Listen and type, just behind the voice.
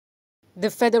The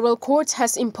federal court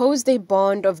has imposed a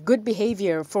bond of good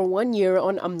behavior for 1 year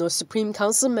on Umno Supreme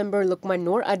Council member Lokman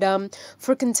Noor Adam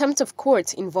for contempt of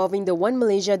court involving the One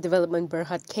Malaysia Development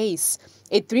Berhad case.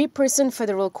 A three-person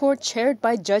federal court chaired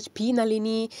by Judge P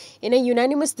Nallini in a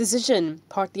unanimous decision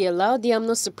partly allowed the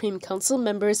Umno Supreme Council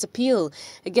member's appeal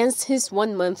against his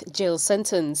 1-month jail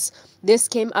sentence. This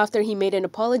came after he made an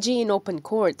apology in open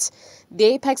court. The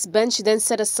apex bench then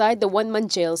set aside the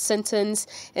 1-month jail sentence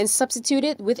and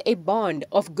substituted with a bond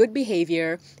of good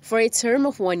behavior for a term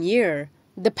of 1 year.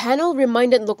 The panel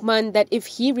reminded Lokman that if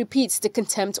he repeats the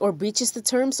contempt or breaches the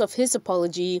terms of his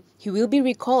apology, he will be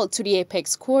recalled to the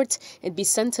apex court and be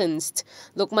sentenced.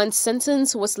 Lokman's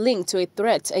sentence was linked to a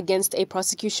threat against a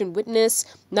prosecution witness,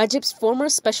 Najib's former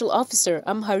special officer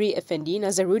Amhari Effendi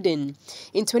Nazaruddin.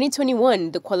 In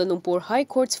 2021, the Kuala Lumpur High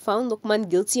Court found Lokman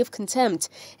guilty of contempt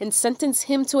and sentenced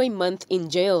him to a month in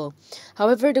jail.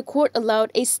 However, the court allowed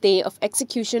a stay of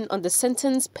execution on the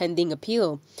sentence pending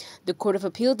appeal. The Court of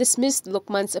Appeal dismissed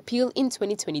Lokman's appeal in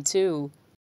 2022.